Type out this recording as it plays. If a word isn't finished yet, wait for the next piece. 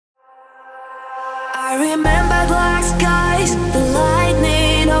I remember black skies, the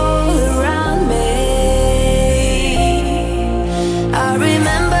lightning all around me. I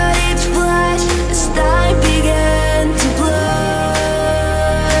remember each flash as time began to blur,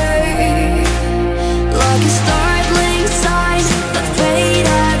 like a startling sign that fate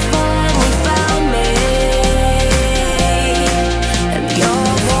had finally found me. And your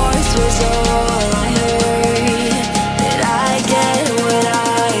voice was all I heard. Did I get what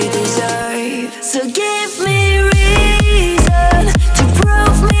I deserve? So give me reason to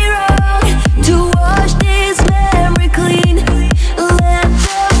prove me wrong, to wash this memory clean. Let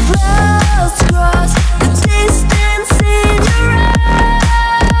the clouds cross the distance in your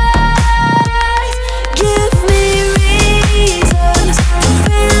eyes. Give me reason to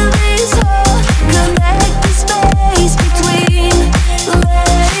fill this hole, connect the space between.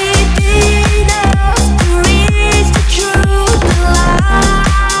 Let it be enough to reach the truth and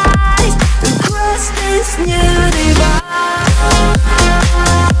lies across this new divide.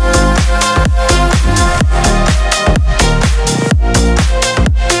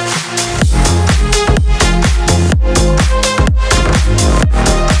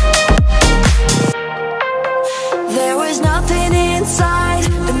 There was nothing inside,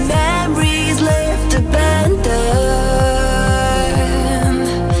 the memories left abandoned.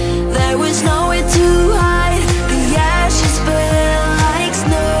 There was nowhere to hide, the ashes fell like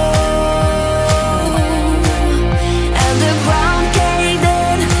snow. And the ground caved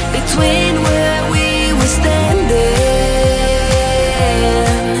in between where we were standing.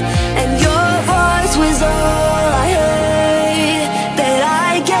 And your voice was all I heard. That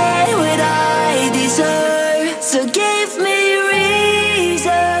I get what I deserve. So give me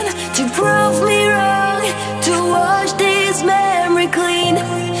reason to prove me wrong, to wash this memory clean.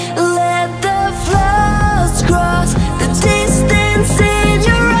 Let the floods cross the distance in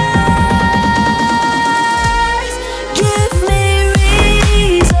your eyes. Give me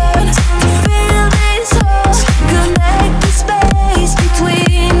reason to fill this hole, connect the space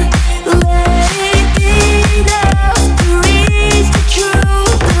between. Let it be enough to reach the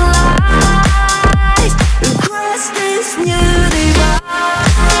truth and lies across this new divide.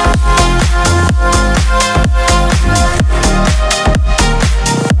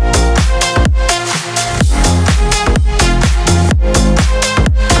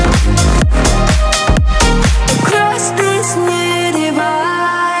 Across this new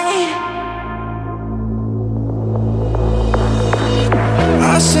divide. I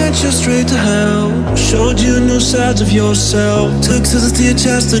sent you straight to hell, showed you new sides of yourself, took scissors to your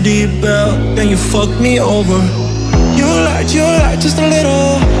chest to deep belt, then you fucked me over. You lied just a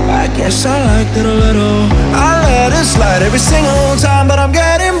little, I guess I liked it a little. I let it slide every single time, but I'm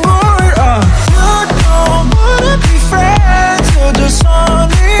getting bored. You don't wanna be friends, you're just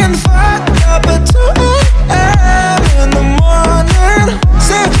horny and fucked up at 2 a.m. in the morning.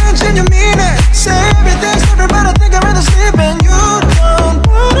 Say attention, you mean it, say everything's different, but I think I'd rather sleep. And you don't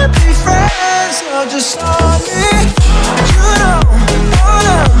wanna be friends, you're just horny. You don't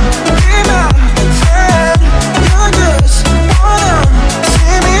wanna be my friend, you just wanna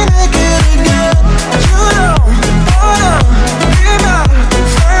see me naked again. You don't wanna be my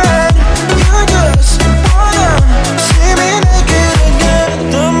friend, you just wanna see me naked again.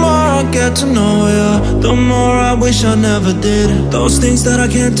 The more I get to know you, the more I wish I never did. Those things that I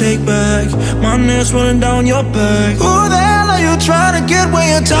can't take back, my nails running down your back. Who the hell are you trying to get when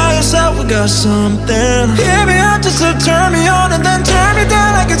you tell yourself we got something? Hear me out just to turn me on and then turn me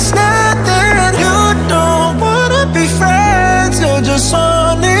down like it's nothing. You don't wanna be friends, you're just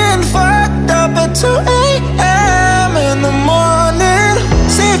horny and fucked up at 2 a.m. in the morning.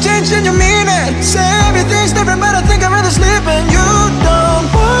 Say you changed and you mean it, say everything's different, but I think I'd rather sleep. And you don't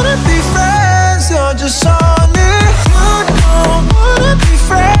wanna be friends, you're just horny. You don't wanna be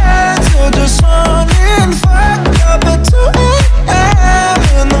friends, you're just horny and fucked up at 2 a.m.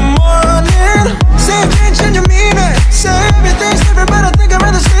 in the morning. Say you changed and you mean it, say everything's different, but I think I'd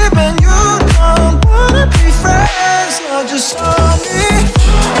rather sleep. And you don't wanna be friends, you're just horny.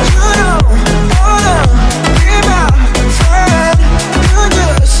 You don't wanna be my friend, you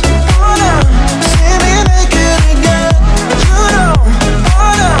just wanna see me naked again. You don't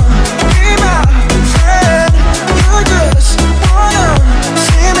wanna be my friend, you just wanna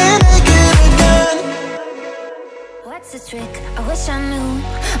see me naked again. What's the trick? I wish I knew.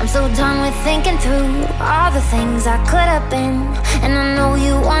 I'm so done with thinking through all the things I could have been, and I know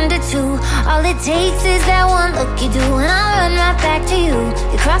you wonder too. All it takes is that one look you do, and I'll run right back to you.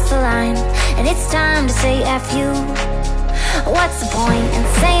 You cross the line, and it's time to say F you. What's the point in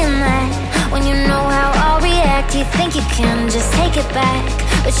saying that when you know how I'll react? You think you can just take it back,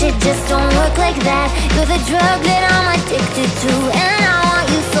 but shit just don't work like that. You're the drug that I'm addicted to, and I want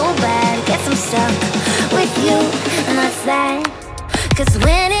you so bad. Guess I'm stuck with you, and that's that. Cause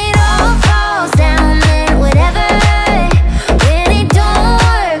when it all falls down, then whatever. When it don't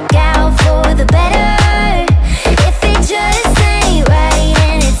work out for the better, if it just ain't right,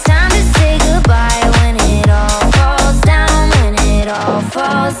 and it's time to say goodbye. When it all falls down, when it all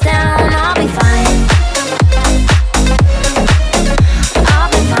falls down, I'll be fine. I'll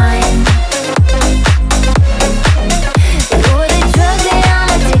be fine. You're the drug that I'm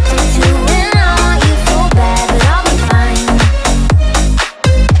addicted to, and I want you so bad, but I'll be fine.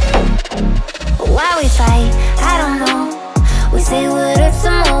 Why we fight? I don't know. We say what hurts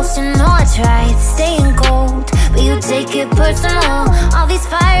the most, and know I tried staying cold, but you take it personal. All these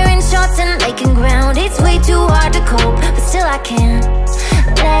firing shots and making ground, it's way too hard to cope, but still I can't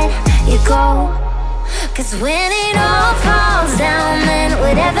let you go. Cause when it all falls down, then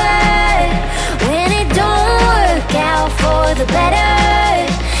whatever. When it don't work out for the better,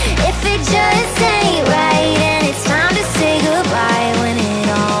 if it just ain't right, and it's time to say goodbye. When it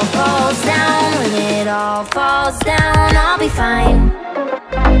all falls down, when it all falls down, I'll be fine.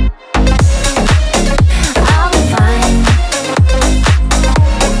 I'll be fine.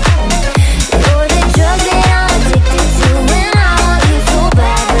 You're the drug that I'm addicted to, and I want you so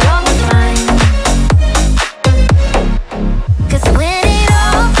bad, but I'll be fine. Cause when it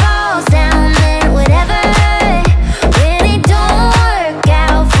all falls down, then whatever. When it don't work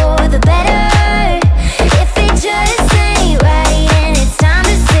out for the better, if it just ain't right, and it's time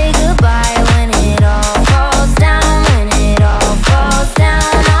to say goodbye. When it all falls down, when it all falls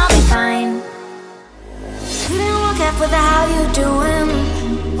down, I'll be fine. You didn't walk up with a how you doing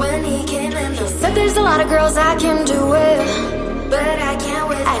when he came in. He said there's a lot of girls I can do it, but I can't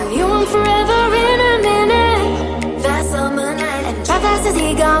wait. I knew him forever in a minute. That summer night, and right fast as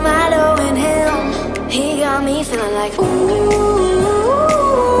he got my low in him, he got me feeling like ooh.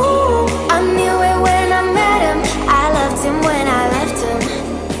 I knew it when I met him. I loved him when I left him.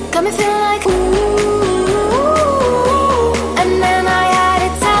 Got me feeling like ooh. And then I had to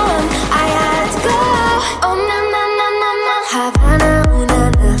tell him I had to go. Oh na na na na na. Havana, ooh na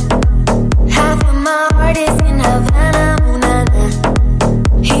na. Half of my heart is in Havana, ooh na na.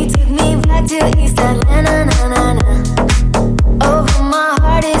 He took me back to East Atlanta, na na na. Oh, my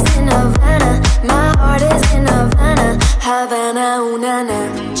heart is in Havana. My heart is in Havana. Havana, ooh na na.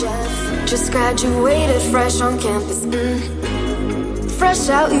 Just graduated fresh on campus. Fresh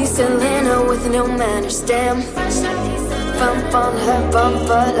out East Atlanta with no manners, damn. Bump on her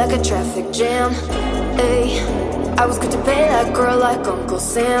bumper like a traffic jam. Ay, I was good to pay that girl like Uncle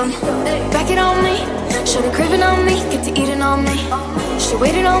Sam. Back it on me, shawty craving on me, get to eating on me. She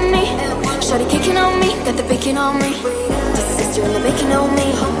waited on me, shawty kicking on me, got the bacon on me. The sister in the making on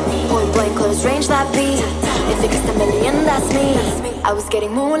me. Point blank close range that beat. If it gets a million, that's me. I was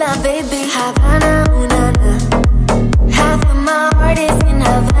getting moolah, baby. Havana, ooh na na. Half of my heart is in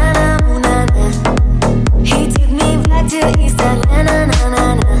Havana, ooh na na. He took me back to East Atlanta, na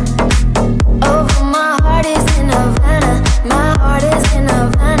na na. Oh, my heart is in Havana. My heart is in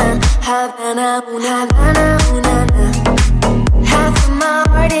Havana. Havana, ooh na Havana, ooh na na. Half of my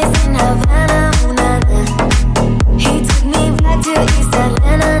heart is in Havana, ooh na na. He took me back to East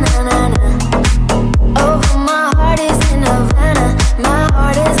Atlanta, na na na. Oh, my heart is in Havana. My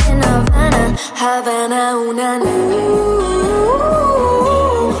heart is in Havana. Havana, ooh na na.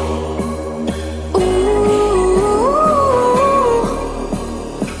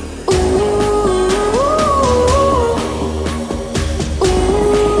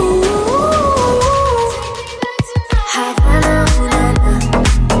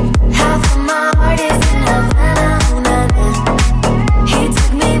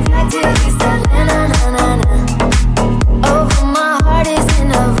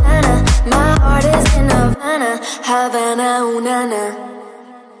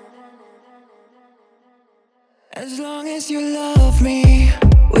 As long as you love me,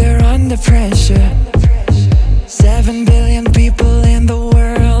 we're under pressure. 7 billion people in the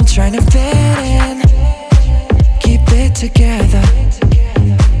world trying to fit in. Keep it together.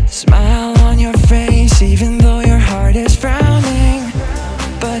 Smile on your face even though your heart is frowning.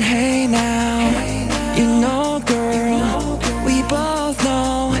 But hey now, you know girl, we both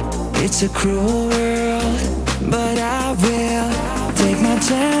know it's a cruel world. But I will take my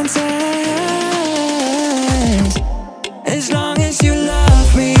chances. As long as you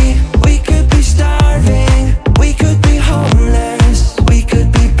love me, we could be starving, we could be homeless, we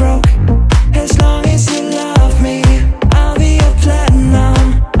could be broke. As long as you love me, I'll be your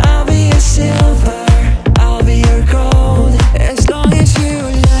platinum, I'll be your silver, I'll be your gold. As long as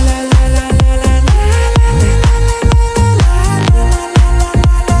you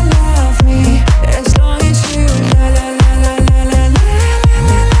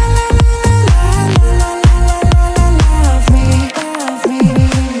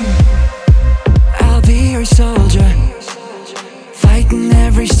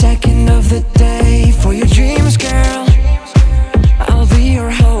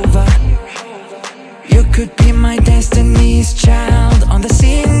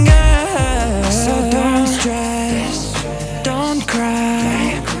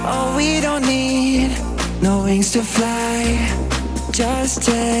Just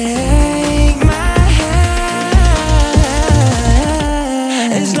take my hand.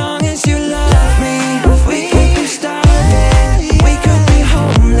 As long as you love me, we could be starving, we could be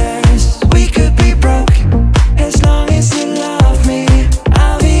homeless, we could be broke. As long as you love me,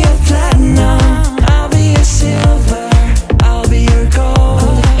 I'll be your platinum, I'll be your silver, I'll be your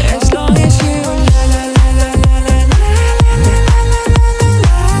gold. As long as you love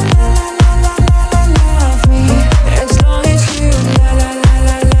me, as long as you love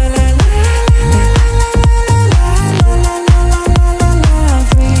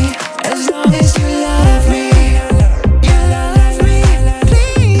me, as long as you love me, you love me,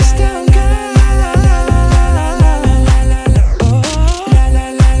 please don't go.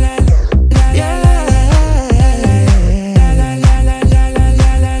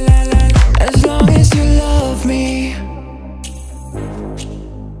 As long as you love me.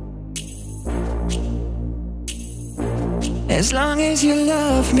 As long as you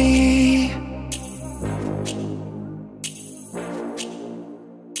love me.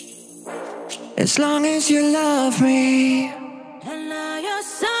 As long as you love me. And now your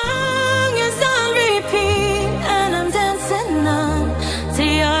song is on repeat, and I'm dancing on to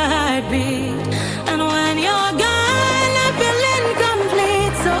your heartbeat. And when you're gone, I feel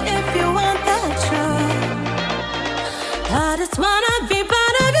incomplete. So if you want that truth, I just wanna be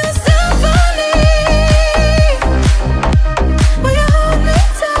part of your symphony. Will you hold me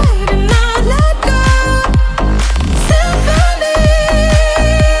tight and not let go? Symphony,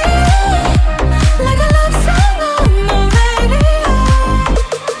 like a love song on the radio.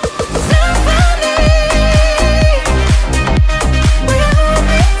 Symphony, will you hold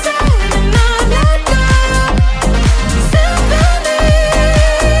me tight and not let go? Symphony,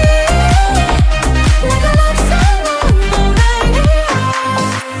 like a love song on the radio.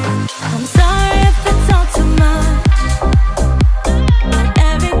 I'm sorry if it's all too much, but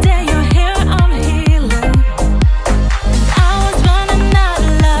every day you're here, I'm healing. I was running out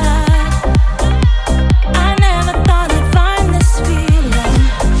of love. I never thought I'd find this feeling.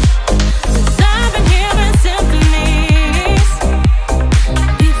 'Cause I've been hearing symphonies.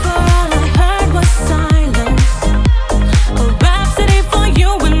 Before all I heard was silence. A rhapsody for you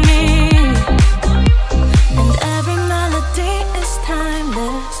and me. And every melody is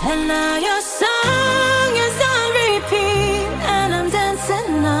timeless. And now your song is on repeat, and I'm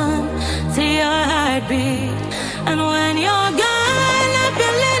dancing on to your heartbeat. And when you're gone, I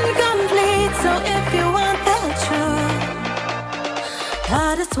feel incomplete. So if you want that truth, I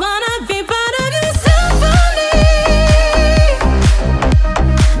just wanna be part of your symphony.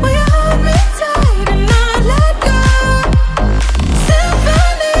 Will you hold me tight and not let go?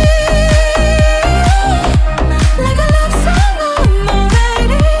 Symphony, like a love song on the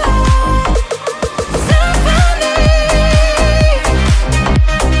radio. Symphony,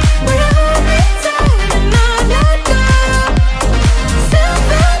 will you hold me tight and not let go?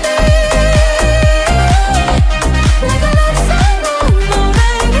 Symphony, like a love song on the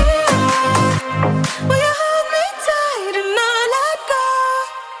radio. Will you hold me tight and not let go?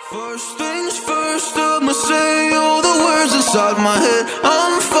 First things first, I'ma say all the words inside my head.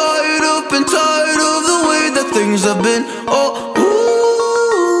 I'm fired up and tired of the way that things have been. Oh,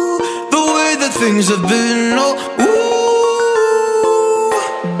 ooh, the way that things have been. Oh, ooh.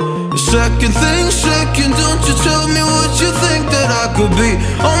 Second thing second, don't you tell me what you think that I could be.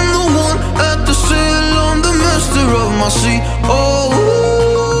 I'm the one at the sail, I'm the master of my sea. Oh,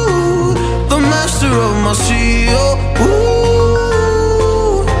 ooh, the master of my sea. Oh,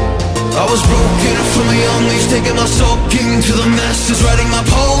 ooh. I was broken from a young age, taking my soaking to the masses, writing my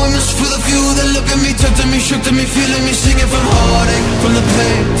poems for the few that look at me, touching me, shook to me, feeling me, singing from heartache, from the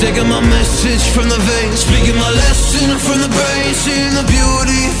pain, taking my message from the veins, speaking my lesson from the brain, seeing the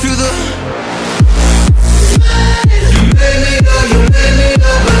beauty through the. You made me go, you made me a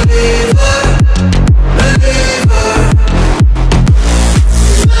believer, believer.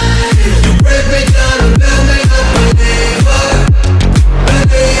 You break me down and build me a believer,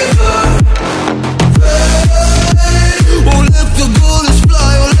 believer. Oh, let the bullets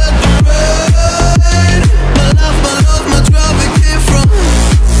fly, oh, let them rain. My life, my love, my drive, it came from.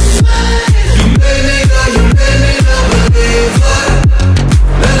 You made me go, you made me a believer,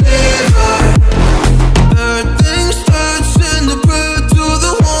 believer. Third things third, send the bird to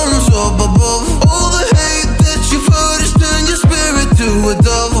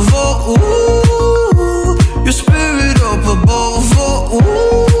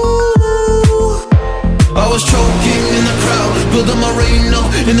burning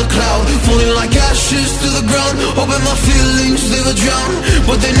up in the cloud, falling like ashes to the ground. Hoping my feelings, they would drown,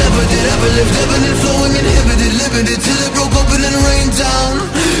 but they never did, ever lived, ebbing and flowing, inhibited, limited, till it broke open and rained down.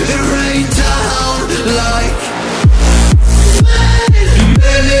 It rained down like you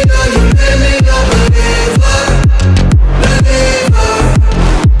made me know, you made me no believer, believer.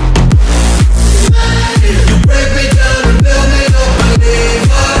 You break me down and build me no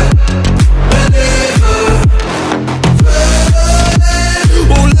believer, believer.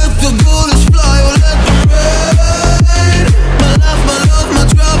 Oh, let the bullets fly, oh, let them rain. My life, my love, my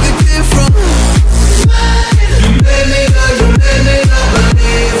drive, it came from you made me know, you made me no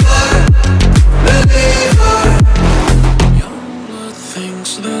believer, believer. Young blood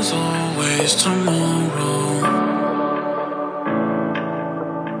thinks there's always tomorrow.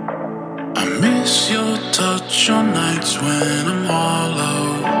 I miss your touch on nights when I'm hollow.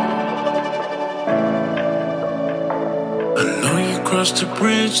 I know you crossed a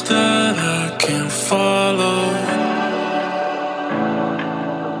bridge that I can't follow.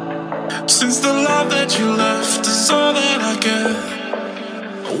 Since the love that you left is all that I get,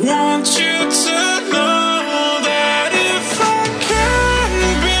 I want you to know that if I can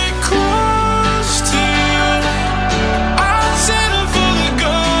be close to you, I'll settle for the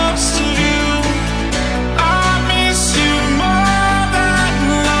ghost of you. I miss you more than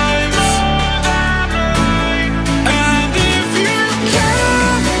life. And if you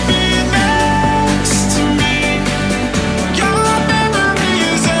can't be next to me, your memory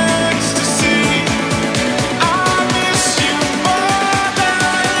is ecstasy. I miss you more than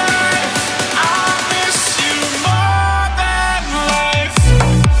life. I miss you more than life.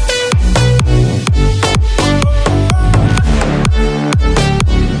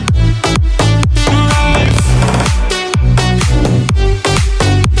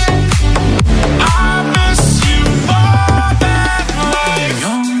 I miss you more than life.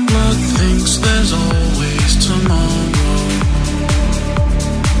 Young blood thinks there's always tomorrow.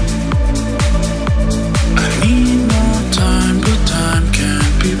 I need more time, but time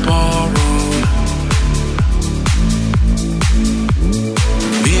can't be borrowed.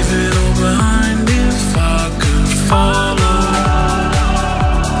 Leave it all behind if I could follow.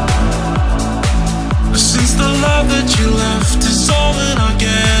 Since the love that you left is all that I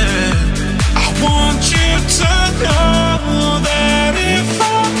get, I want you to know that if I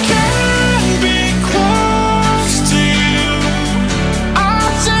can be close to you,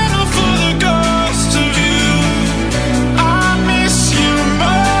 I'll settle for the ghost of you. I miss you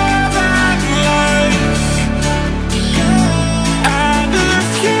more than life. And if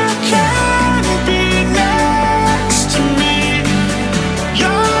you can't be next to me,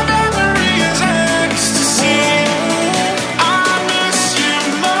 your memory is ecstasy. I miss you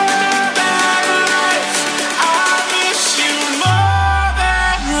more than life. I miss you more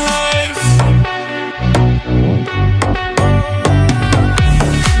than life.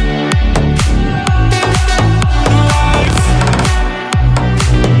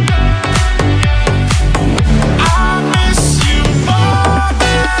 I miss you more than life. I miss you more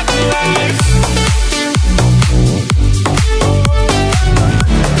than life.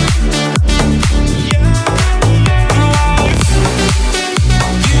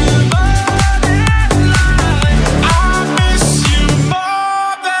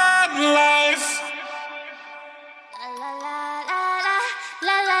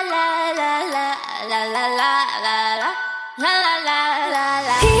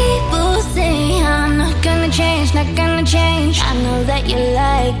 People say I'm not gonna change, not gonna change. I know that you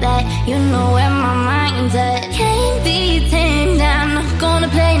like that, you know where my mind's at. Can't be tamed, I'm not gonna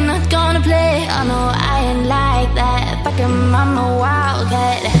play, not gonna play. I know I ain't like that, fucking mama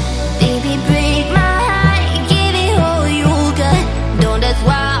wildcat. Baby, break my heart, give it all you got. Don't ask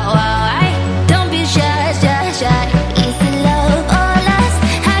why, don't be shy, shy, shy. Is it love or lust?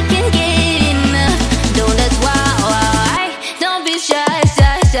 I can get enough. Don't ask why, don't be shy,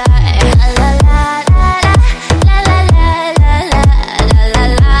 shy, shy. La la la la la la la la la la la la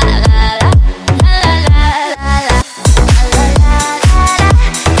la la la la la.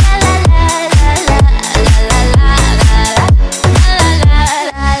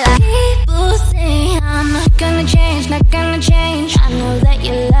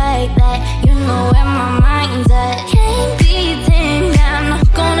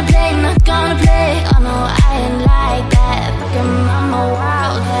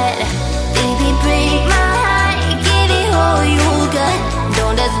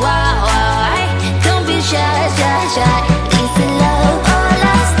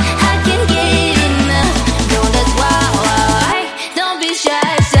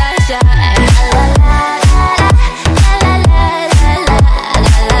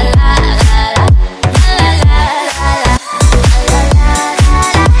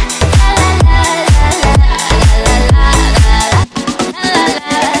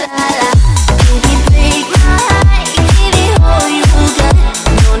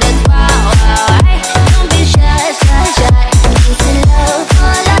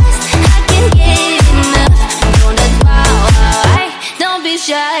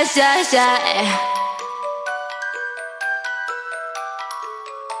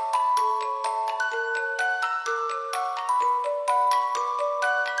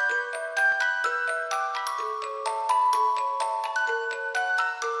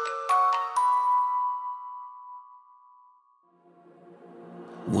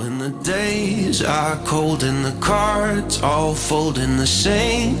 When the days are cold and the cards all fold and the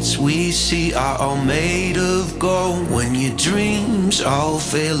saints we see are all made of gold. When your dreams all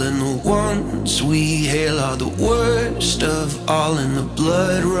fail and the ones we hail are the worst of all and the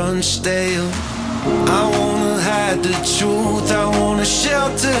blood runs stale. I wanna hide the truth, I wanna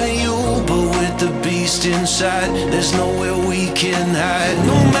shelter you, but with the beast inside, there's nowhere we can hide.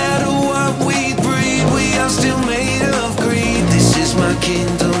 No matter what we breed, we are still made of greed. This is my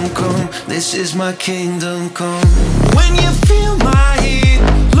kingdom come, this is my kingdom come. When you feel my heat,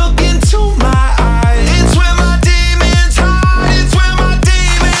 look into my eyes. It's where my demons hide, it's where my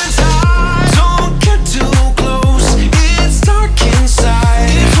demons hide. Don't get too close, it's dark inside.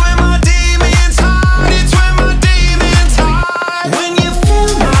 It's where my demons hide, it's where my demons hide. When you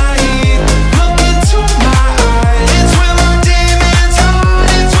feel my heat, look into my eyes. It's where my demons hide,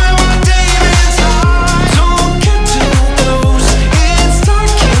 it's where my demons hide. Don't get too close, it's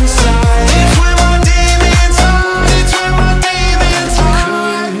dark inside. It's where my demons hide, it's where my demons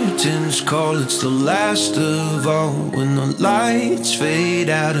hide. Curtains call, it's the last of all. When the lights fade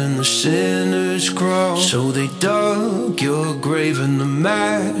out and the sinners crawl, so they dug your grave and the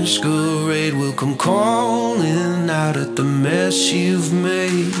masquerade will come crawling out at the mess you've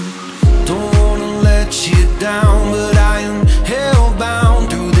made. Don't wanna let you down, but I am hellbound.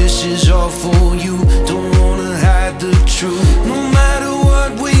 Through this is all for you, don't wanna hide the truth. No matter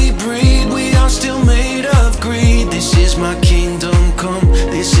what we breed, we are still made of greed. This is my kingdom come,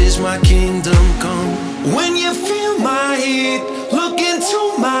 this is my kingdom come. When you feel my heat, look into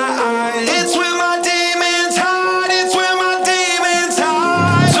my eyes. It's where my demons hide, it's where my demons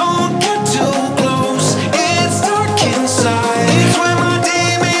hide. Don't get too close, it's dark inside. It's where my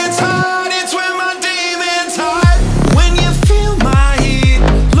demons hide, it's where my demons hide. When you feel my heat,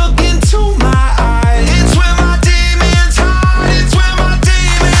 look into my eyes. It's where my demons hide, it's where my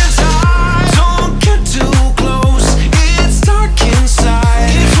demons hide. Don't get too close, it's dark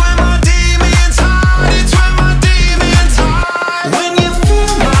inside. It's where my demons hide, it's where my demons hide. When you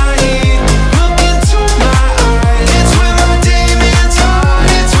feel my heat, look into my eyes. It's where my demons hide,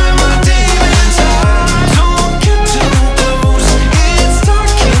 it's where my demons hide. Don't get too close, it's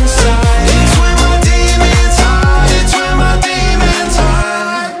dark inside. It's where my demons hide, it's where my demons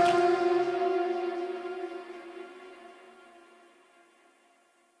hide.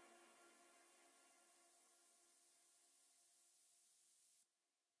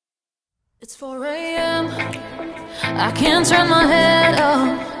 It's 4 a.m. I can't turn my head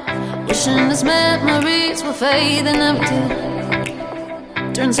up, wishing these memories will fade and never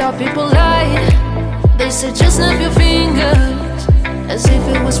did. Turns out people lie, they said just snap your fingers, as if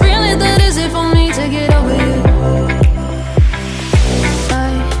it was really that easy for me to get over you. I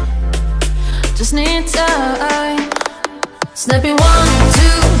just need time. Snapping 1, 2,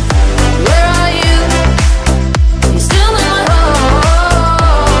 where are you? You're still in my heart.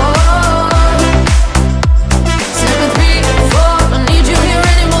 Snapping 3, 4, don't need you here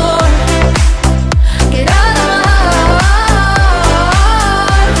anymore. Get out of my heart.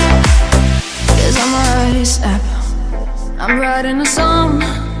 'Cause I'm already snap. I'm writing a song,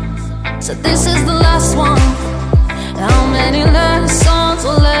 so this is the last one. How many last songs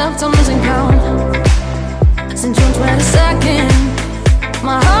are left? I'm losing count. Since June 22nd,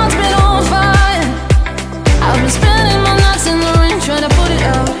 my heart's been on fire. I've been spending my nights in the rain trying to put it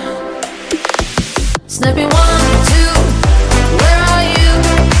out. Snapping 1, 2, where are you?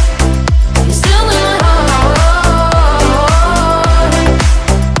 You're still in my heart.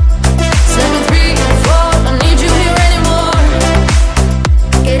 Snapping 3, 4, don't need you here anymore.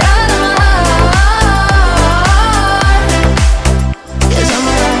 Get out of my heart. 'Cause I'm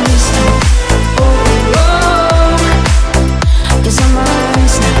already snap. Oh, oh. 'Cause I'm already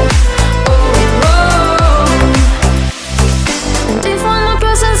snap. Oh, oh. And if one more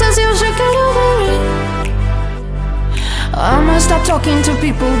person says you should get over it, I might stop talking to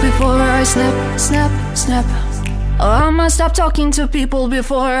people before I snap, snap, snap. I might stop talking to people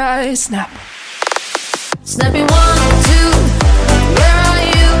before I snap. Snapping 1, 2, where are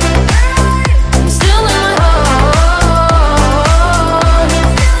you? You're still in my heart.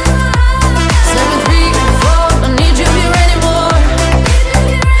 Snapping 3, 4, don't need you here anymore.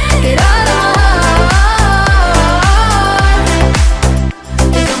 Get out of my heart.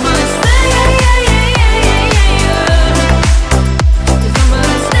 'Cause I'm gonna stay, 'cause I'm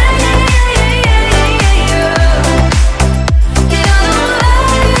gonna stay, get out of my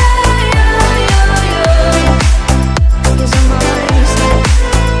heart. 'Cause I'm already snap.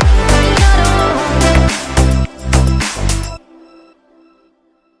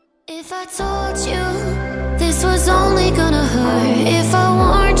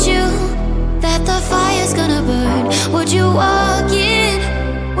 Would you walk in?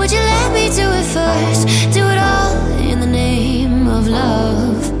 Would you let me do it first? Do it all in the name of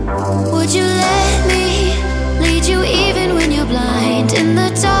love. Would you let me lead you even when you're blind? In the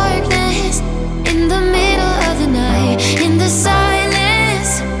darkness, in the middle of the night, in the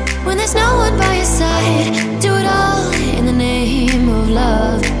silence, when there's no one by your side. Do it all in the name of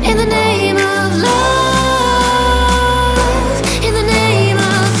love. In the name of love. In the name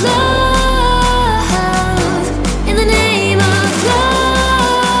of love. In the name of love.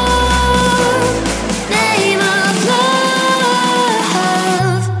 Name of love.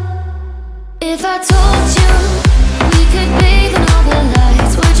 If I told you we could bathe in all the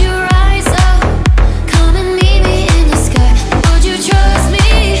lights, would you rise up? Come and meet me in the sky. Would you trust me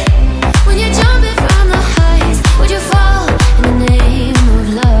when you're jumping from the heights? Would you fall in the name of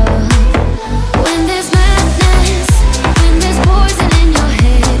love? When there's madness, when there's poison in your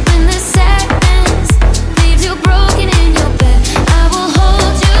head, when the sadness leaves you broken in your bed, I will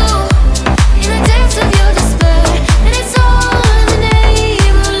hold you in the depths of your despair. And it's all in the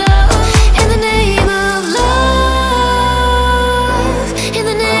name of love. In the name of love. In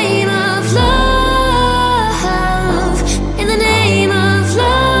the name of love. In the name of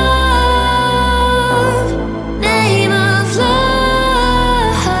love. Name of love.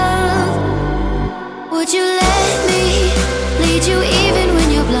 Would you let me lead you even when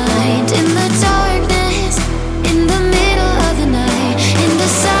you're blind? In the darkness, in the middle of the night, in the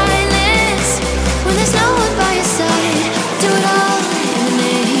silence, when there's no one by your side. Do it all in the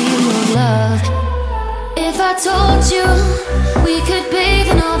name of love. If I told you we could bathe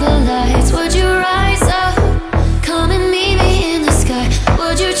in all the lights, would you rise up? Come and meet me in the sky.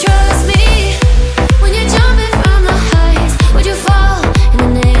 Would you trust me when you're jumping from the heights? Would you fall in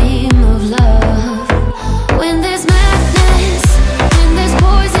the name of love? When there's madness, when there's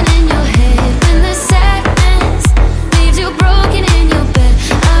poison in your head, when the sadness leaves you broken in your bed,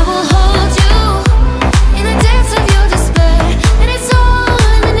 I will hold you in the depths of your despair. And it's all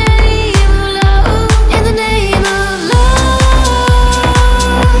in the name of love. In the name of love.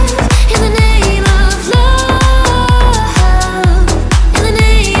 In the name of love. In the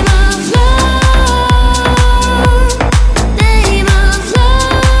name of love. Name of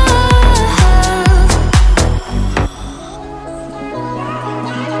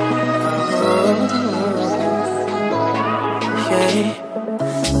Yeah.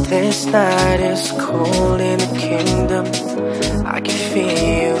 This night is cold in the kingdom. I can feel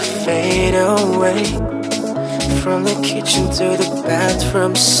you fade away. From the kitchen to the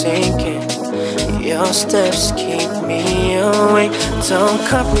bathroom sinking. Your steps keep me awake. Don't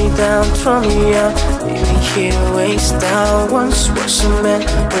cut me down, throw me out. Leave me here waste out. Once was a man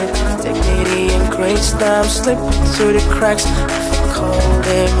with dignity and grace. Now I'm slipping through the cracks of a cold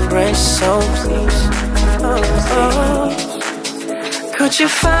embrace. So please, oh please, could you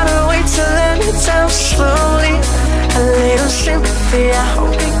find a way to let me down slowly? A little sympathy, I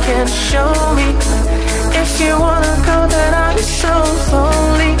hope you can show me. If you wanna go, then I'll be so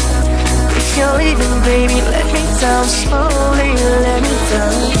lonely. If you're leaving, baby, let me down slowly. Let me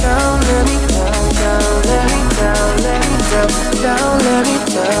down, down, let me down, down, let me down, let me down, down, let me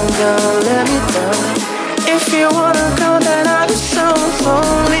down, down, let me down. If you wanna go, then I'll be so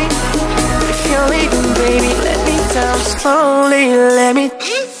lonely. If you're leaving, baby, let me down slowly. Let me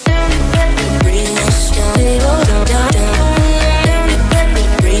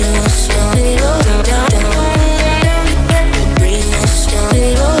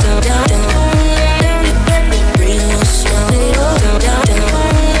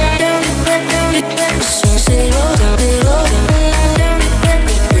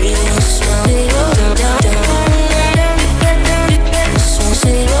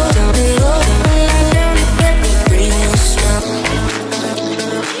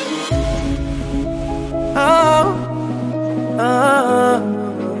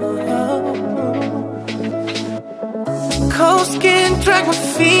drag my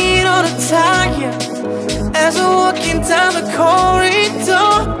feet on a tire as I'm walking down the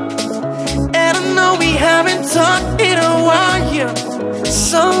corridor. And I know we haven't talked in a while, yeah.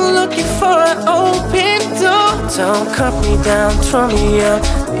 So I'm looking for an open door. Don't cut me down, throw me out.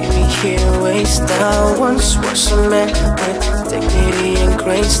 Leave me here waste out. Once was a man with dignity and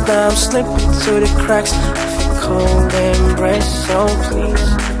grace. Now I'm slipping through the cracks of a cold embrace. So please,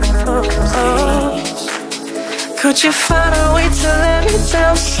 oh please, could you find a way to let me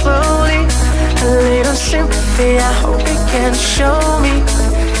down slowly? A little sympathy, I hope you can show me.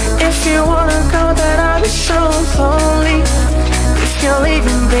 If you wanna go, then I'll be so lonely. If you're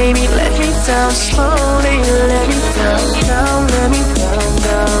leaving, baby, let me down slowly. Let me down, down, let me down,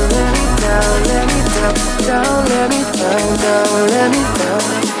 down, let me down, let me down, down, let me down.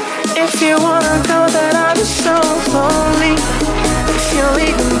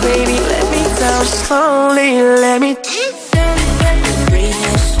 let me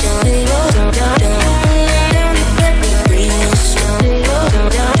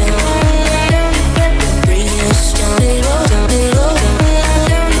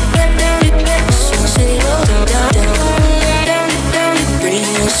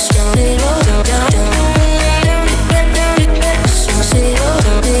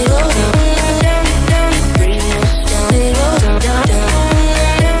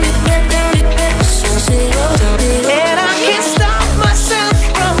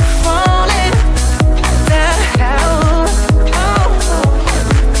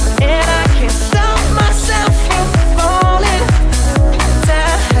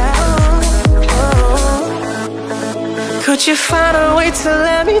Could you find a way to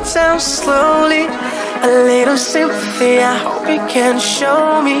let me down slowly? A little sympathy, I hope you can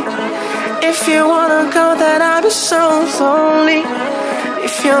show me. If you wanna go, then I'll be so lonely.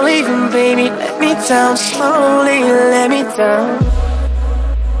 If you're leaving, baby, let me down slowly, let me down.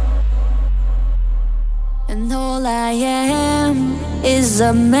 And all I am is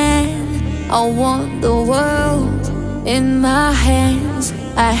a man. I want the world in my hands.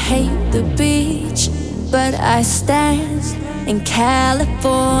 I hate the beach, but I stand in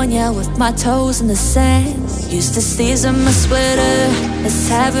California with my toes in the sand. Used to season my sweater, let's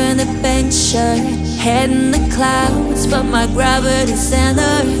have an adventure. Head in the clouds, but my gravity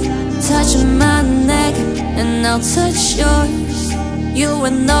center. Touching my neck, and I'll touch yours. You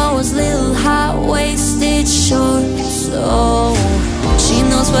and those little high-waisted shorts. Oh, she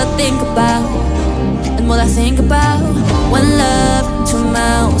knows what I think about, and what I think about. One love, 2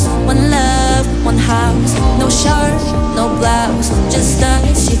 mouths. One love, 1 house. No shirt, no blouse, just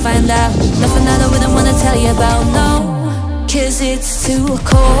us, she find out. Nothing that I wouldn't wanna tell you about, no. 'Cause it's too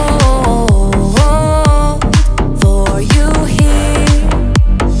cold for you here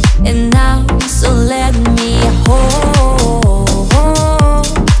and now. So let me hold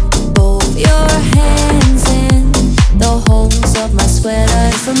both your hands in the holes of my sweater.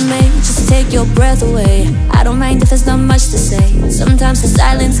 For me, just take your breath away. I don't mind if there's not much to say. Sometimes the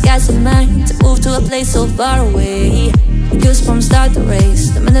silence gets a mind to move to a place so far away. The goosebumps start to race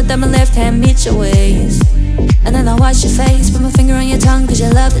the minute that my left hand meets your waist. And then I watch your face, put my finger on your tongue 'cause you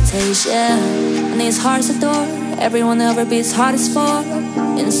love the taste, yeah. And these hearts adore everyone ever beats hardest for.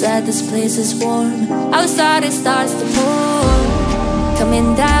 Inside this place is warm, outside it starts to pour. Coming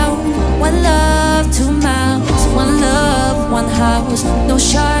down, 1 love, 2 mouths. 1 love, 1 house. No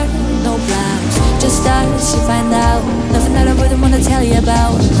shirt, no blouse, just us, you find out. Nothing that I wouldn't wanna tell you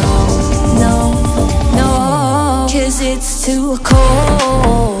about, no, no, no. 'Cause it's too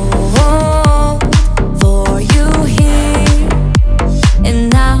cold for you here and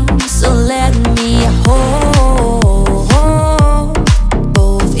now. So let me hold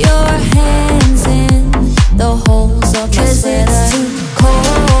both your hands in the holes of my sweater. 'Cause it's too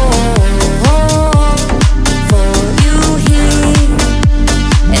cold for you here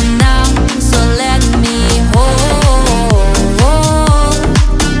and now. So let me hold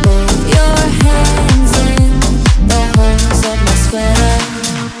both your hands in the holes of my sweater.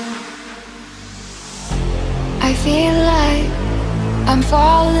 I feel like I'm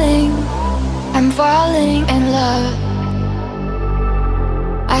falling in love.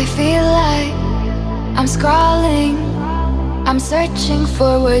 I feel like I'm scrawling, I'm searching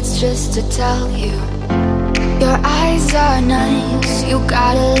for words just to tell you. Your eyes are nice, you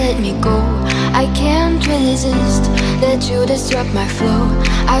gotta let me go. I can't resist, let you disrupt my flow.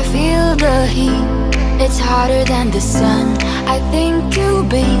 I feel the heat, it's hotter than the sun. I think you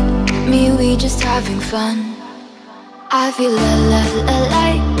beat me, we just having fun. I feel la la la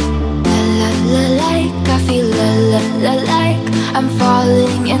like, la la la like. I feel la la la like, I'm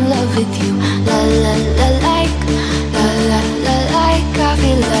falling in love with you. La la la like, la la la like. I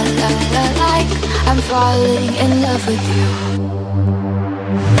feel la la la like, I'm falling in love with you.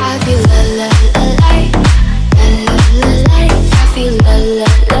 I feel la la la like, la la la like. I feel la la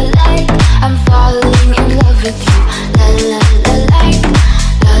la like, I'm falling in love with you. La la la like,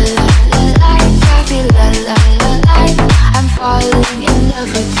 la la la like. I feel la la la like, I'm falling in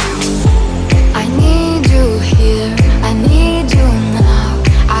love with you. I need you here, I need you now.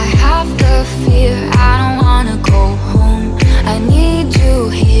 I have the fear, I don't wanna go home. I need you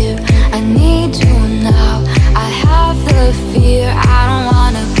here, I need you now. I have the fear, I don't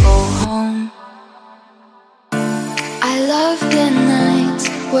wanna go home. I love the nights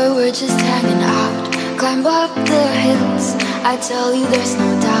where we're just hanging out. Climb up the hills, I tell you there's no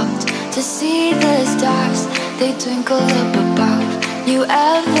doubt. To see the stars, they twinkle up above. You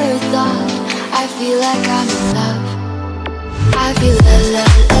ever thought I feel like I'm in love? I feel la la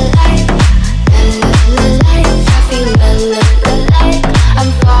la like, la la la like. feel la la la like I'm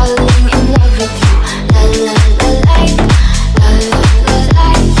falling in love with you. La la la like, la la la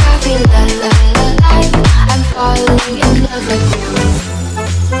like I feel la la la like I'm falling in love with you.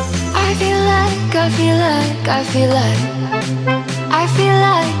 I feel like, I feel like, I feel like I feel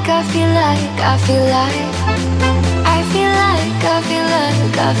like, I feel like, I feel like I feel like, I feel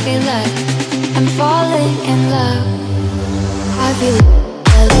like, I feel like I'm falling in love. I feel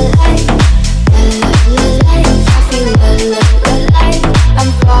la la like, la la la like I feel la la la like I'm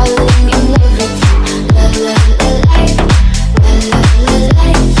falling in love with you. La la la like, la la la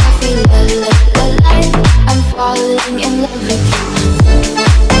like I feel la la la like I'm falling in love with you.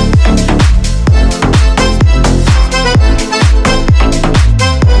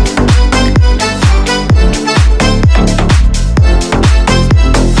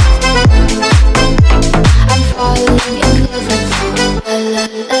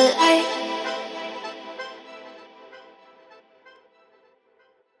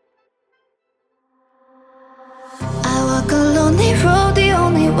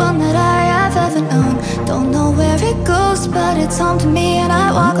 But it's home to me and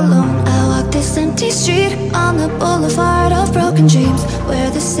I walk alone. I walk this empty street on the boulevard of broken dreams, where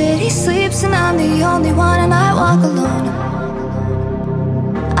the city sleeps and I'm the only one and I walk alone.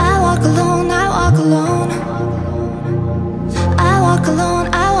 I walk alone, I walk alone. I walk alone,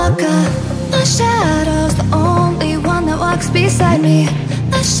 I walk up. My shadow's the only one that walks beside me.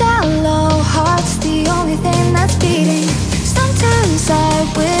 My shallow heart's the only thing that's beating. Sometimes I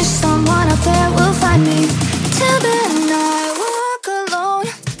wish someone up there will find me. Till then I walk alone.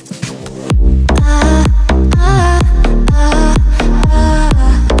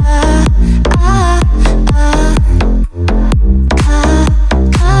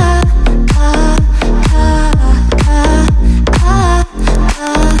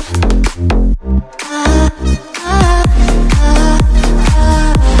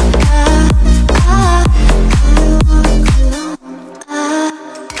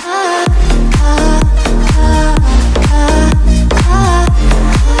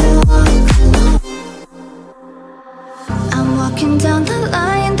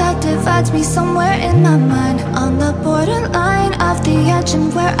 Me somewhere in my mind, on the borderline of the edge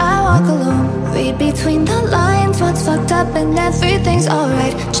and where I walk alone. Read between the lines, what's fucked up and everything's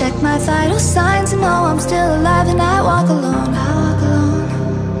alright. Check my vital signs and know I'm still alive and I walk alone. I walk alone.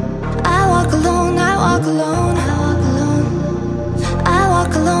 I walk alone, I walk alone. I walk alone. I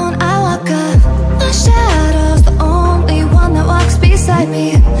walk alone, I walk up. My shadow's the only one that walks beside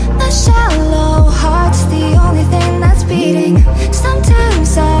me. My shallow heart's the only thing that's beating.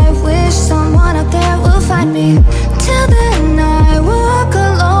 Sometimes I wish someone up there will find me. Till then I walk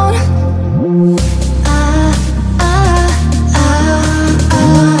alone.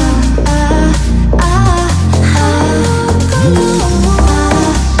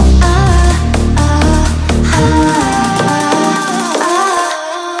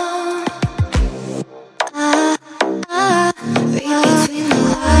 Read between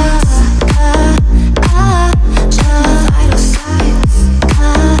the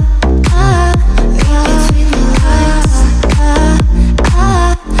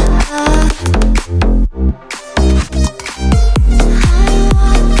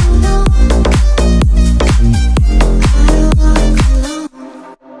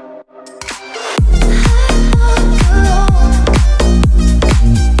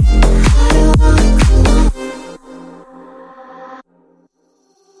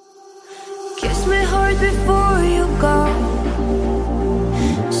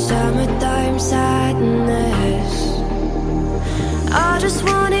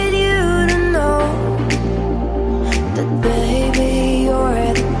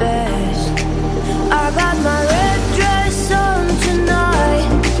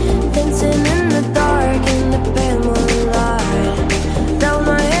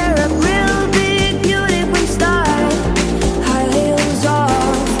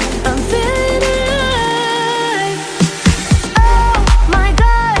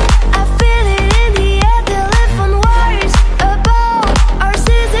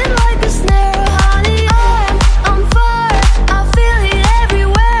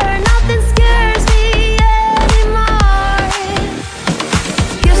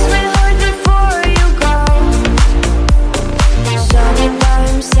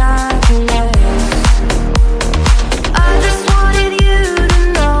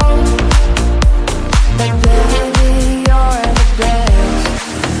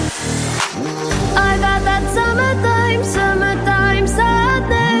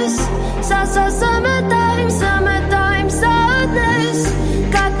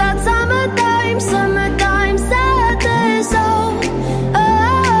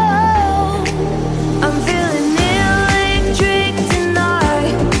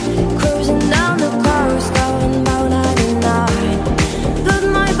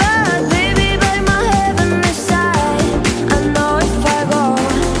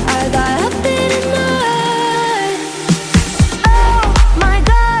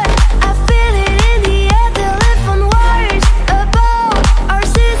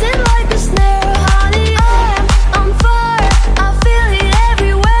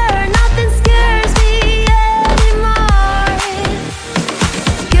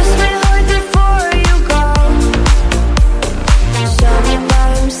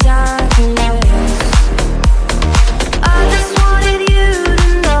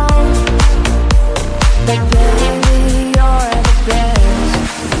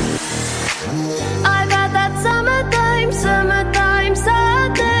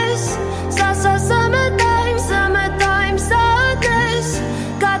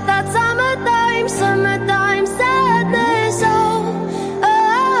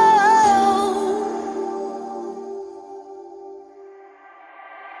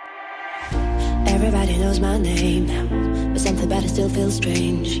still feels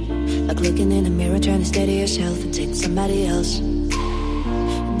strange, like looking in a mirror trying to steady yourself and take somebody else.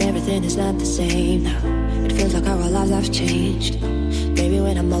 And everything is not the same now. It feels like our lives have changed. Maybe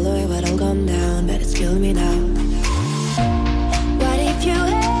when I'm all the way, but all gone down, but it's killing me now. What if you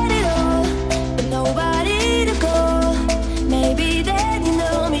had it all, but nobody to call? Maybe then you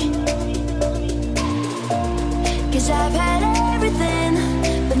know me. 'Cause I've had everything,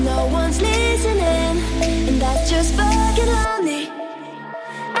 but no one's listening, and that's just fucking lonely.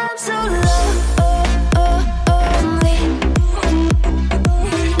 I'm so lonely.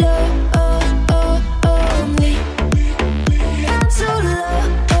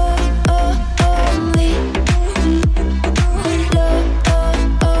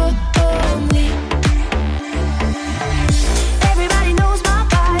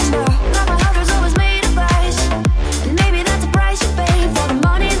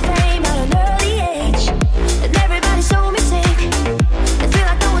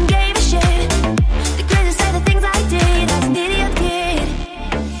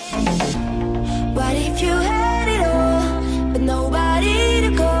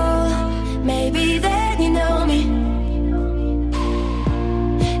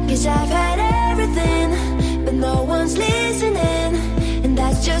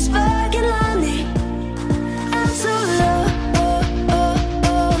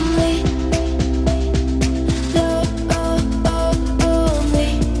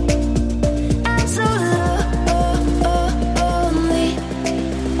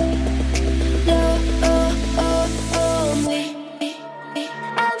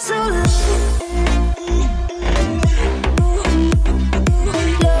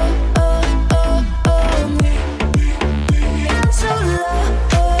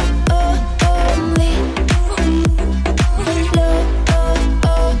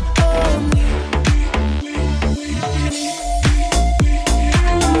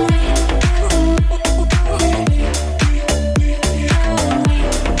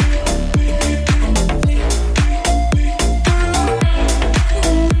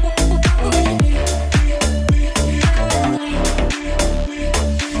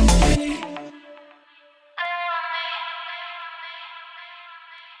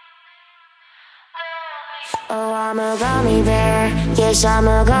 Yes, I'm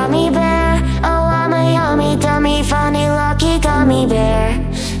a gummy bear. Oh, I'm a yummy, dummy, funny, lucky gummy bear.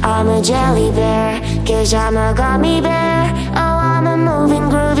 I'm a jelly bear, 'cause I'm a gummy bear. Oh, I'm a moving,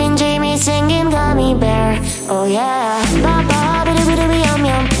 grooving, dreamy, singing gummy bear. Oh yeah. Ba ba ba doo doo yum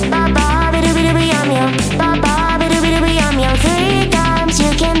yum. Ba ba ba doo doo yum yum. Ba ba ba doo doo yum yum. 3 times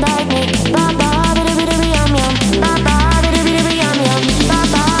you can bite me. Ba ba ba doo doo yum yum. Ba ba ba doo doo yum yum. Ba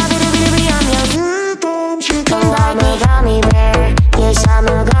ba ba doo doo yum yum. 3 times you can bite me. Gummy bear. Yes, I'm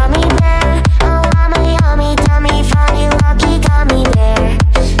a gummy bear. Oh, I'm a yummy, tummy, funny, lucky gummy bear.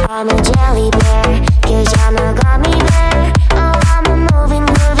 I'm a jelly bear, 'cause I'm a gummy bear. Oh, I'm a moving,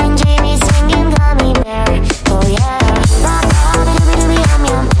 grooving, dreamy, singing gummy bear. Oh yeah. Ba ba ba doo doo yum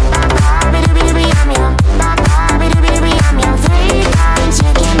yum. Ba ba ba doo doo yum yum. Ba ba ba doo doo yum yum. 3 times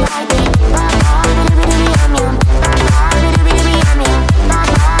you can bite me. Ba ba ba doo doo yum yum. Ba ba ba doo doo yum yum. Ba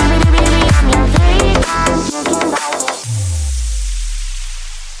ba ba doo doo yum yum. 3 times you can bite me.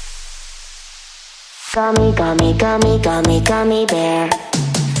 Gummy, gummy, gummy, gummy, gummy bear.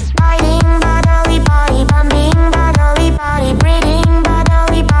 Biting, bodily, body, bumping, bodily, body, breathing,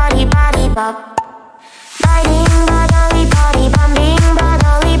 bodily, body, body, pop. Biting, bodily, body, bumping,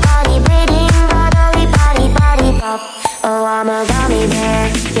 bodily, body, breathing, bodily, body, body, pop. Oh, I'm a gummy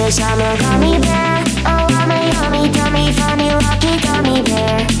bear. Yes, I'm a gummy bear. Oh, I'm a yummy, dummy, funny, lucky gummy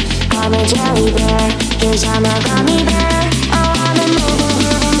bear. I'm a jelly bear, 'cause I'm a gummy bear. Oh, I'm a moving,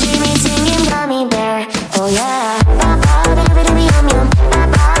 grooving, dreamy, singing gummy bear. Oh yeah. Ba ba ba doo doo yum yum. Ba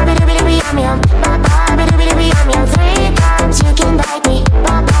ba ba doo doo yum yum. Ba ba ba doo doo yum yum. 3 times you can bite me.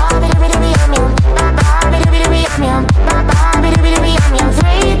 Ba ba ba doo doo yum yum. Ba ba ba doo doo yum yum. Ba ba ba doo doo yum yum.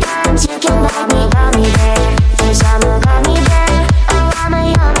 3 times you can bite me. Gummy bear. Yes, I'm a gummy bear. Oh, I'm a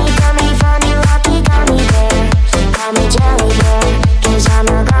yummy, dummy, funny, lucky gummy bear. I'm a jelly bear, 'cause I'm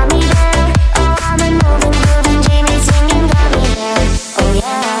a gummy bear. Oh, I'm a moving, grooving, dreamy, singing gummy bear. Oh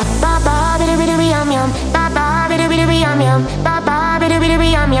yeah. Ba ba ba doo doo yum yum. Ba ba ba doo doo yum yum. Ba ba ba doo doo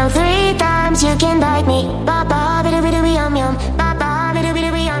yum yum. 3 times you can bite me. Ba ba ba doo yum yum. Ba ba ba doo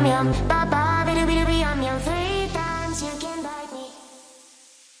yum yum. Ba ba ba doo yum yum. 3 times you can bite me.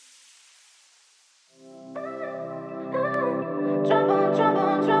 Trouble,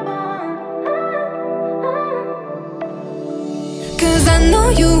 trouble, trouble. 'Cause I know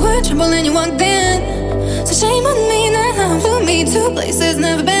you were trouble and you walked in. So shame on me now, flew me to places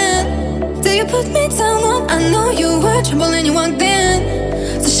never been. Till you put me down on I know you were trouble and you walked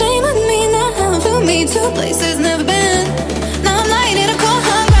in. So shame on me now, flew me to places never been. Now I'm lying in a cold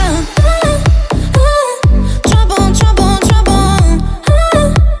hard ground. Trouble, trouble, trouble.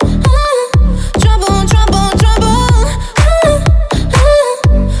 Trouble, trouble, trouble.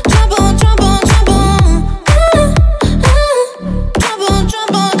 Trouble, trouble, trouble. Trouble,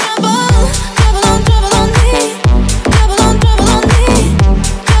 trouble, trouble. Trouble on trouble on me. Trouble on trouble on me.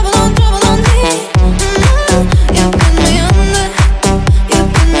 Trouble on trouble on me. You put me under. You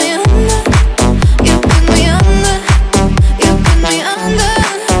put me under. You put me under. You put me under.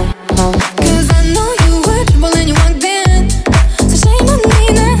 'Cause I know you were trouble and you walked in. So shame on me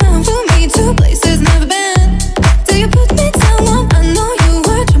now, put me to places never been. Till you put me down on. I know you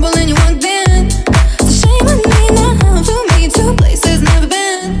were trouble and you walked in. So shame on me now, put me to places never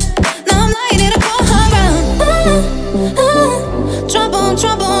been. Now I'm lying in a cold hard ground. Trouble,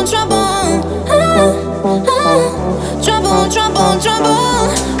 trouble, trouble. Trouble, trouble, trouble.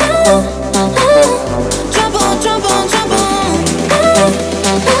 Trouble, trouble, trouble.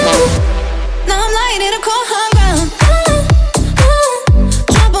 Now I'm lying in a cold hard ground.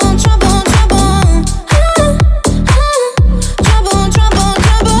 Trouble, trouble, trouble. Trouble, trouble,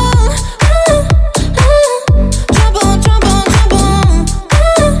 trouble. Trouble, trouble, trouble.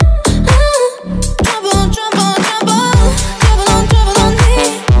 Trouble, trouble, trouble. Trouble on trouble on me.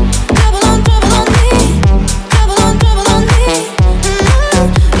 Trouble on trouble on me. Trouble on trouble on me.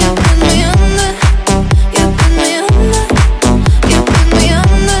 You put me under. You put me under. You put me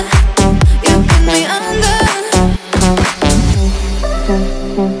under. You put me under.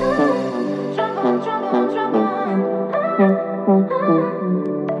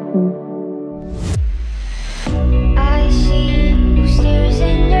 I see those tears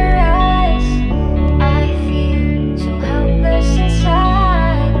in your eyes. I feel so helpless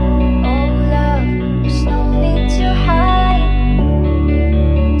inside. Oh love, there's no need to hide.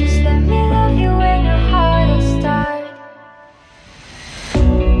 Just let me love you when your heart is tired.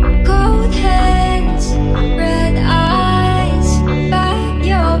 Cold hands, red eyes, pack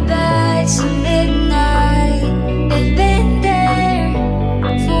your bags at midnight. They've been there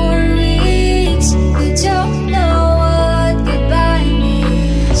for weeks. We don't know what goodbye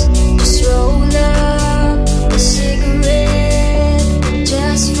means. Just roll up a cigarette.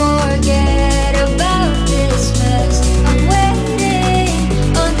 Just forget about this mess. I'm waiting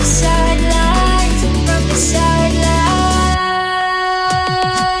on the sidelines, from the sidelines.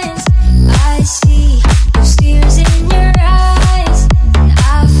 I see those tears in your eyes, and I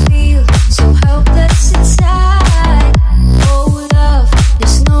feel so helpless inside. Oh love,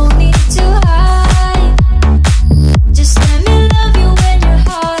 there's no need to hide. Just let me love you when your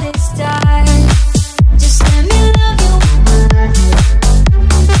heart is tired. Just let me love you.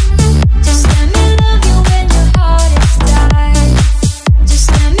 Just let me love you when your heart is tired. Just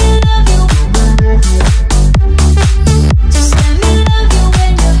let me love you. Just let me love you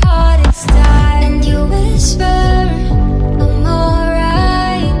when your heart is tired. And you whisper, I'm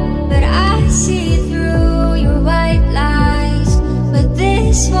alright, but I see through your white lies. But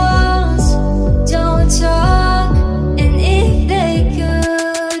these walls don't talk, and if they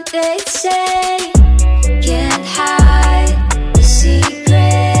could, they'd say, can't hide the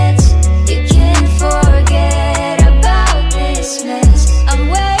secrets. You can't forget about this mess. I'm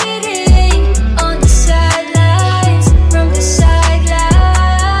waiting on the sidelines, from the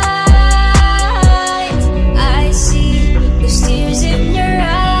sidelines. I see those tears in your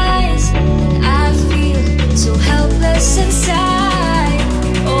eyes, and I feel so helpless inside.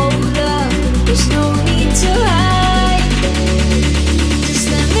 Oh love, there's no need to hide. Just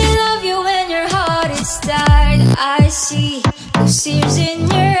let me love you when your heart is tired. I see those tears in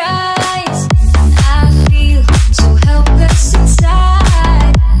your eyes, and I feel so helpless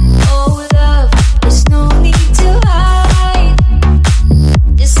inside. Oh love, there's no need to hide.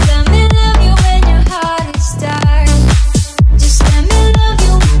 Just let me love you when your heart is tired. Just let me love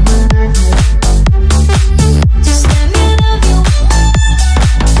you. Just let me love you.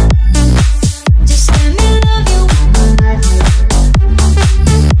 Just let me love you.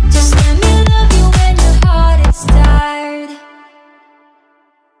 Just let me love you when your heart is tired.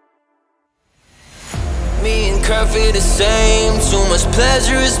 Me and Kurt feel the same. Too much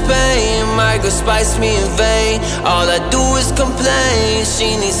pleasure is pain. My girl spice me in vain. All I do is complain.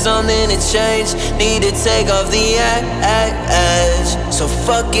 She needs something to change. Need to take off the edge. So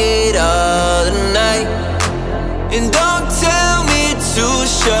fuck it all tonight. And don't tell me to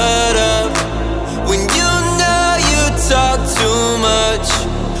shut up when you know you talk too much,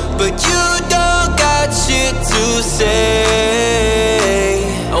 but you don't got shit to say.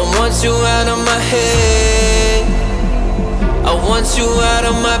 I want you out of my head. want you out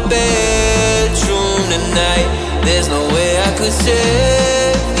of my bedroom tonight. There's no way I could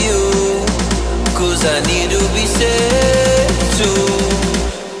save you, 'cause I need to be saved too.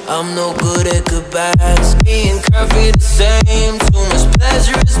 I'm no good at goodbyes. Me and Curvy the same. Too much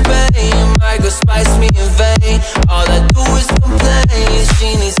pleasure is pain. My girl spice me in vain. All I do is complain. She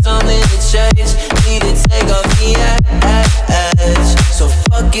needs something to change. Need to take off the edge. So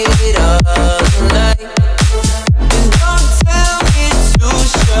fuck it up tonight. And don't tell me to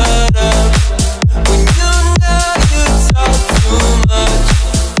shut up when you know you talk too much,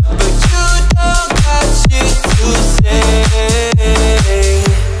 but you don't got shit to say.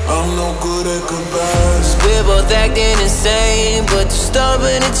 I'm no good at goodbyes. We're both acting insane, but you're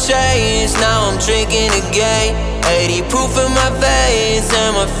stubborn to change. Now I'm drinking again. 80 proof in my veins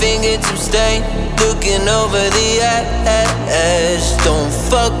and my fingertips stay looking over the edge. Don't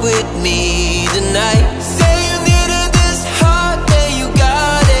fuck with me tonight. Say you needed this hard, then you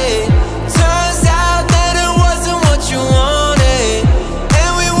got it. Turns out that it wasn't what you wanted,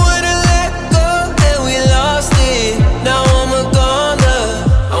 and we wouldn't let go, and we lost it. Now I'm a goner.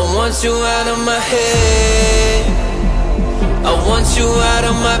 I want you out of my head. I want you out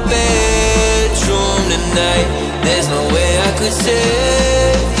of my bedroom tonight. There's no way I could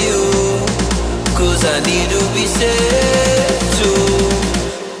save you, 'cause I need to be saved too.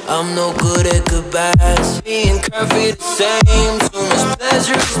 I'm no good at goodbyes. Me and Curvy the same. Too much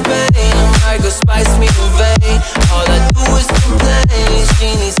pleasure is pain. My girl spice me in vain. All I do is complain. She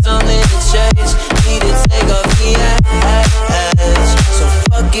needs something to change. Need to take off the edge. So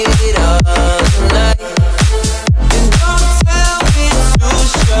fuck it up tonight. And don't tell me to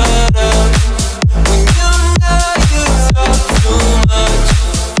shut up when you know you talk too much,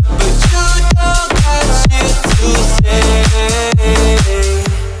 but you don't got shit to say.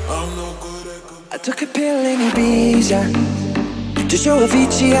 I'm no good at goodbyes. I took a pill in Ibiza to show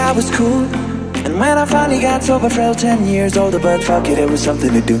Avicii I was cool. And when I finally got sober, felt 10 years older, but fuck it, it was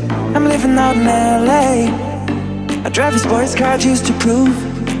something to do. I'm living out in LA. I drive a sports car just to prove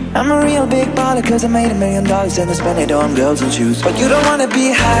I'm a real big baller, 'cause I made $1 million and I spent it on girls and shoes. But you don't wanna be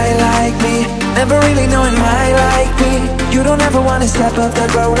high like me, never really knowing why like me. You don't ever wanna step up that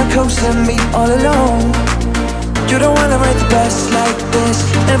roller coaster and be all alone. You don't wanna ride the bus like this,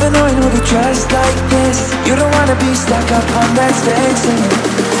 never knowing who to trust like this. You don't wanna be stuck up on that stage singing,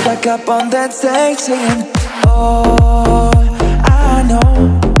 stuck up on that stage singing. Oh, I know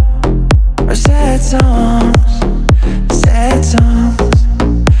are sad songs,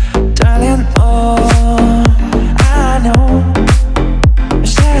 darling. Oh, I know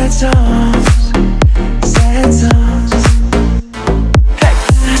are sad songs.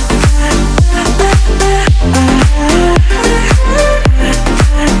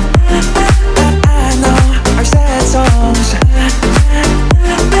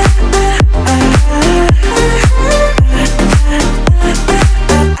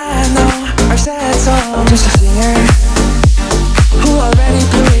 Just a singer who already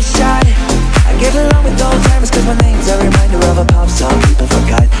blew his shot. I get along with old timers 'cause my name's a reminder of a pop song people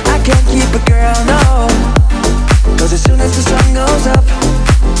forgot. I can't keep a girl, no, 'cause as soon as the sun goes up,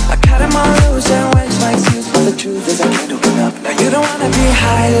 I cut him all loose and wedge my excuse. But the truth is I can't open up. Now you don't wanna be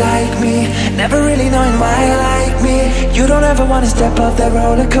high like me, never really knowing why like me. You don't ever wanna step off that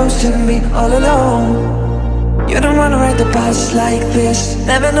roller coaster and be all alone. You don't wanna ride the bus like this,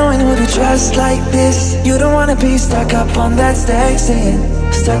 never knowing who to trust like this. You don't wanna be stuck up on that stage singing,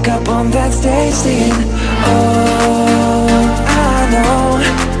 stuck up on that stage singing. Oh, I know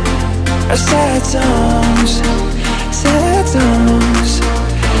are sad songs,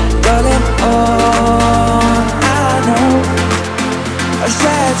 darling. Oh, I know are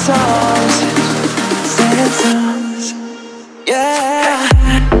sad songs, yeah.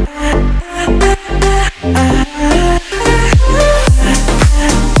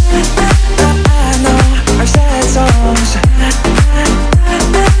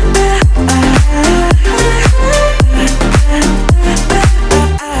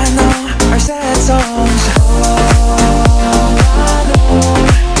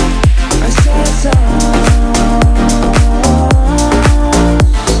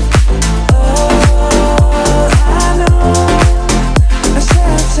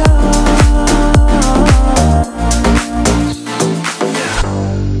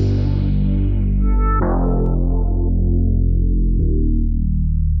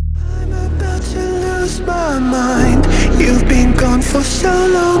 For so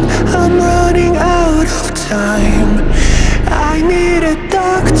long, I'm running out of time. I need a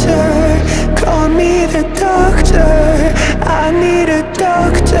doctor, call me the doctor. I need a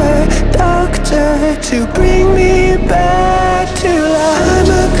doctor to bring me back to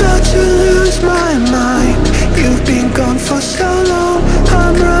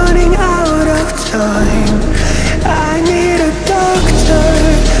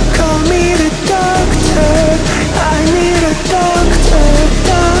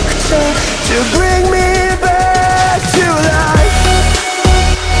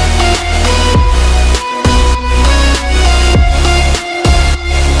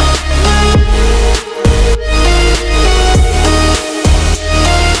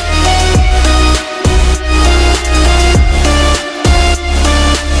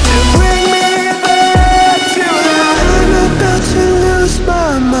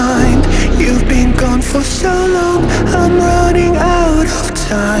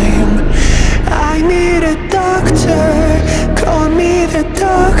time. I need a doctor, call me the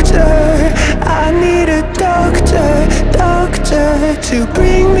doctor. I need a doctor, doctor, to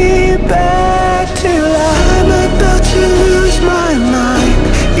bring me back to life. I'm about to lose my mind.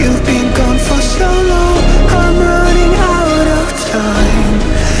 You've been gone for so long, I'm running out of time.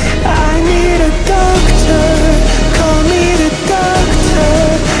 I need a doctor, call me the doctor.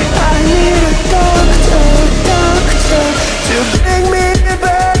 I need a doctor, doctor, to bring me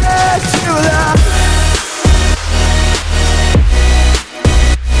back to life.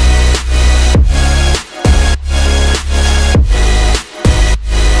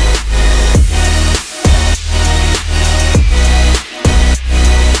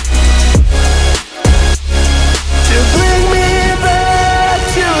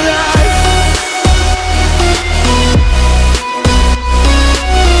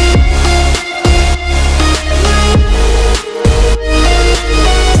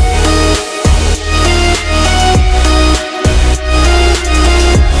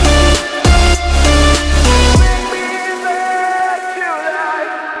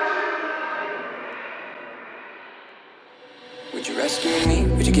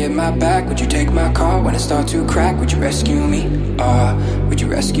 Start to crack, would you rescue me? Would you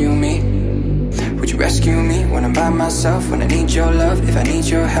rescue me? Would you rescue me when I'm by myself, when I need your love, if I need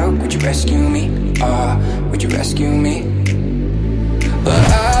your help, would you rescue me? Would you rescue me? But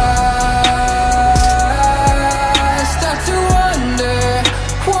I start to wonder,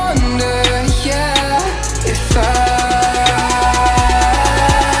 yeah, if I'm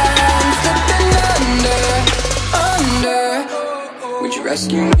slipping under. Would you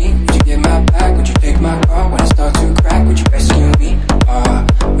rescue me? Would you get my back? Would you take my car when I start to crack? Would you rescue me?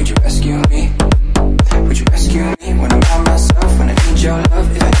 Would you rescue me? Would you rescue me when I'm by myself, when I need your love,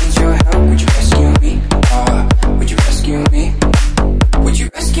 if I need your help? Would you rescue me? Would you rescue me? Would you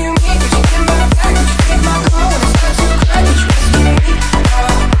rescue me? Would you get my back? Would you take my car when I start to crack? Would you rescue me?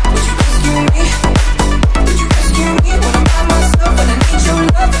 Would you rescue me? Would you rescue me when I'm by myself, when I need your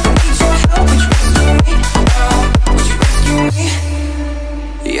love, if I need your help? Would you rescue me? Would you rescue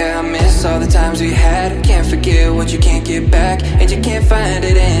me? Yeah, I miss all the times we had. Can't forget what you can't get back, and you can't find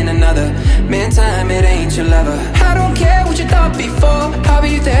it in another. Man, time, it ain't your lover. I don't care what you thought before, I'll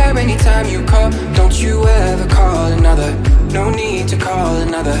be there anytime you call. Don't you ever call another, no need to call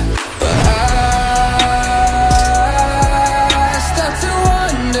another. But I start to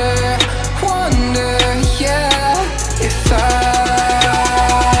wonder, yeah, if I'm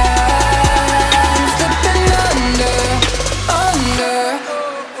slipping under.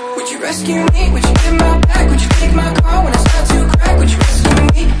 Would you rescue me? Would you get my back? Would you take my car when I